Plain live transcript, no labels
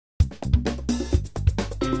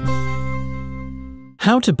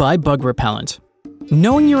How to buy bug repellent.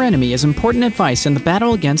 Knowing your enemy is important advice in the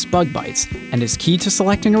battle against bug bites and is key to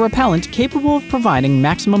selecting a repellent capable of providing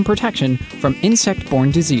maximum protection from insect-borne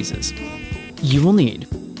diseases. You will need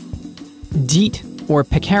DEET or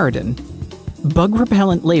picaridin, bug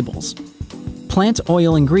repellent labels, plant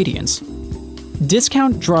oil ingredients,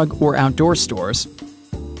 discount drug or outdoor stores,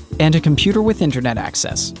 and a computer with internet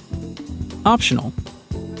access. Optional: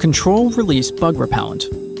 controlled release bug repellent.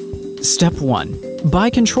 Step 1. Buy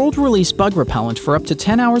controlled release bug repellent for up to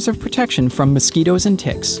 10 hours of protection from mosquitoes and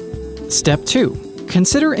ticks. Step 2.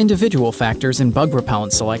 Consider individual factors in bug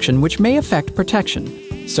repellent selection which may affect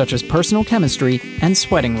protection, such as personal chemistry and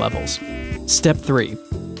sweating levels. Step 3.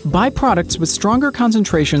 Buy products with stronger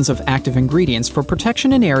concentrations of active ingredients for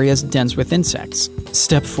protection in areas dense with insects.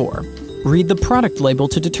 Step 4. Read the product label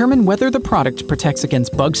to determine whether the product protects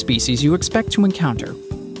against bug species you expect to encounter.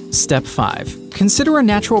 Step 5. Consider a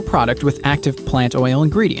natural product with active plant oil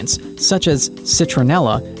ingredients, such as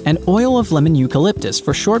citronella and oil of lemon eucalyptus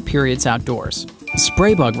for short periods outdoors.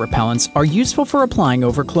 Spray bug repellents are useful for applying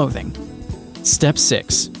over clothing. Step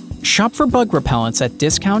 6. Shop for bug repellents at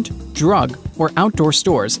discount, drug, or outdoor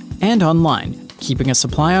stores and online, keeping a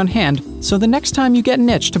supply on hand so the next time you get an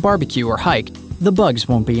itch to barbecue or hike, the bugs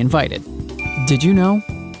won't be invited. Did you know?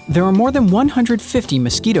 There are more than 150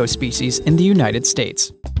 mosquito species in the United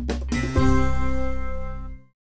States.